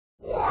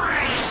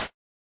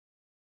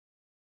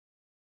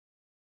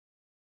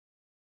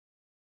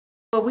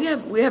Well,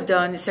 we have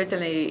done,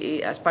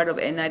 certainly as part of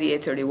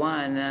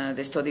N9831,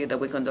 the study that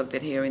we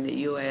conducted here in the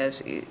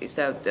U.S. is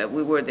that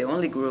we were the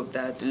only group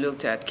that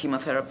looked at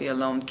chemotherapy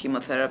alone,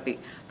 chemotherapy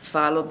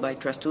followed by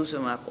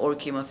trastuzumab, or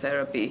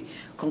chemotherapy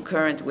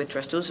concurrent with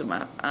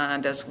trastuzumab.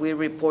 And as we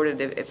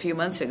reported a few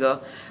months ago,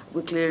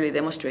 we clearly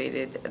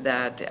demonstrated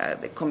that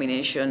the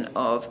combination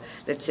of,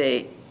 let's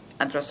say,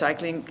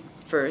 anthracycline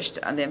first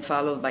and then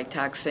followed by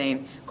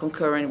taxane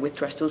concurrent with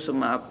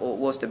trastuzumab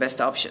was the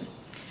best option.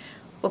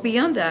 But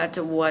beyond that,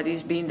 what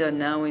is being done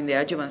now in the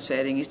adjuvant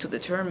setting is to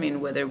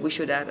determine whether we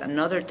should add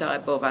another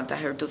type of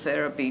anti-HER2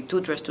 therapy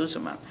to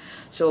trastuzumab.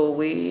 So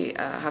we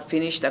have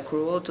finished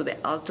accrual to the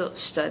ALTO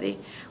study,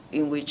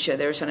 in which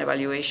there's an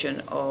evaluation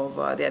of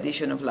the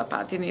addition of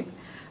lapatinib.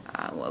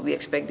 We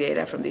expect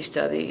data from this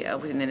study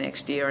within the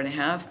next year and a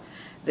half.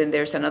 Then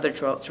there's another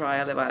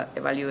trial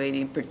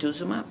evaluating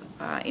pertuzumab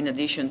in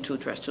addition to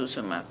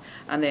trastuzumab.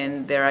 And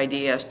then there are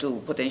ideas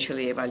to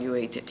potentially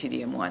evaluate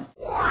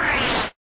TDM1.